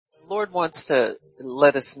Lord wants to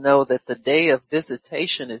let us know that the day of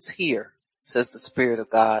visitation is here, says the Spirit of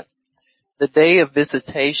God. The day of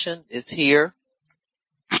visitation is here.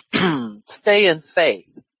 Stay in faith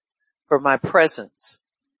for my presence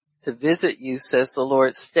to visit you, says the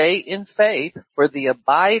Lord. Stay in faith for the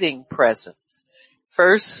abiding presence.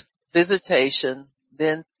 First visitation,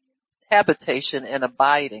 then habitation and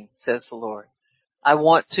abiding, says the Lord. I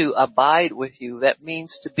want to abide with you. That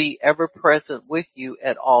means to be ever present with you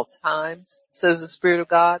at all times, says the Spirit of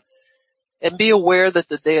God. And be aware that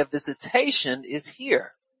the day of visitation is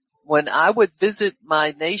here. When I would visit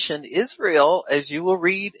my nation Israel, as you will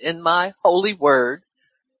read in my holy word,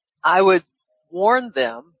 I would warn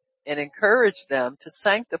them and encourage them to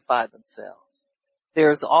sanctify themselves.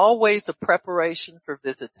 There's always a preparation for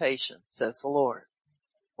visitation, says the Lord.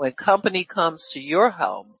 When company comes to your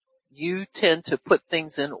home, you tend to put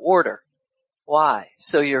things in order. Why?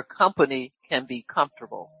 So your company can be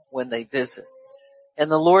comfortable when they visit. And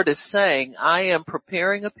the Lord is saying, I am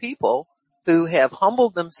preparing a people who have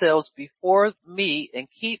humbled themselves before me and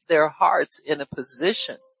keep their hearts in a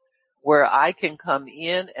position where I can come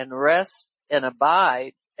in and rest and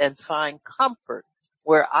abide and find comfort.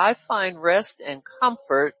 Where I find rest and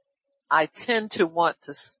comfort, I tend to want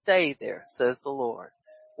to stay there, says the Lord.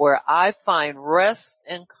 Where I find rest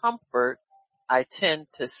and comfort, I tend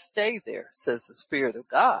to stay there, says the Spirit of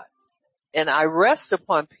God. And I rest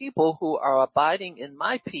upon people who are abiding in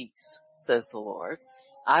my peace, says the Lord.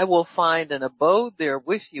 I will find an abode there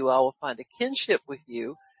with you. I will find a kinship with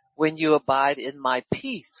you when you abide in my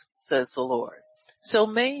peace, says the Lord. So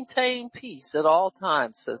maintain peace at all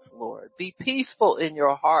times, says the Lord. Be peaceful in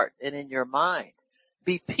your heart and in your mind.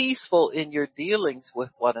 Be peaceful in your dealings with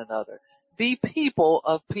one another. Be people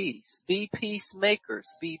of peace. Be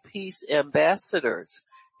peacemakers. Be peace ambassadors.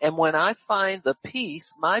 And when I find the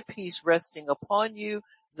peace, my peace resting upon you,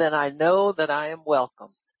 then I know that I am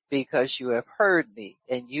welcome because you have heard me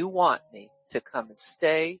and you want me to come and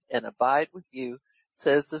stay and abide with you,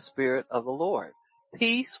 says the Spirit of the Lord.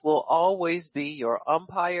 Peace will always be your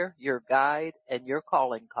umpire, your guide, and your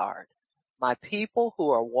calling card. My people who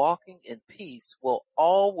are walking in peace will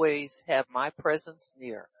always have my presence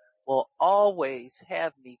near, will always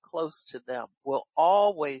have me close to them, will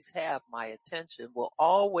always have my attention, will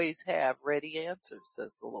always have ready answers,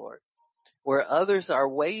 says the Lord. Where others are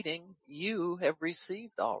waiting, you have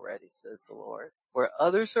received already, says the Lord. Where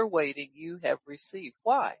others are waiting, you have received.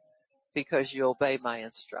 Why? Because you obey my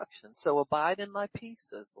instructions. So abide in my peace,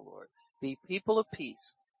 says the Lord. Be people of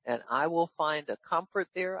peace, and I will find a comfort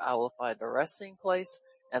there. I will find a resting place,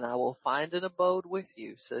 and I will find an abode with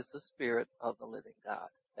you, says the Spirit of the living God.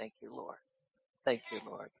 Thank you, Lord. Thank you,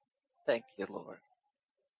 Lord. Thank you, Lord.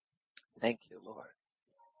 Thank you, Lord.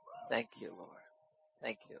 Thank you, Lord.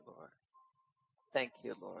 Thank you, Lord. Thank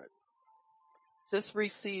you, Lord. Just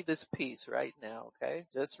receive this peace right now, okay?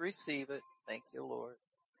 Just receive it. Thank you, Lord.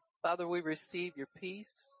 Father, we receive your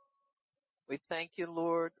peace. We thank you,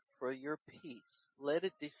 Lord, for your peace. Let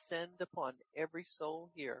it descend upon every soul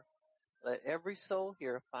here. Let every soul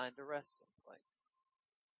here find a resting place.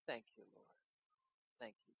 Thank you, Lord.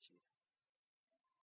 Thank you, Jesus.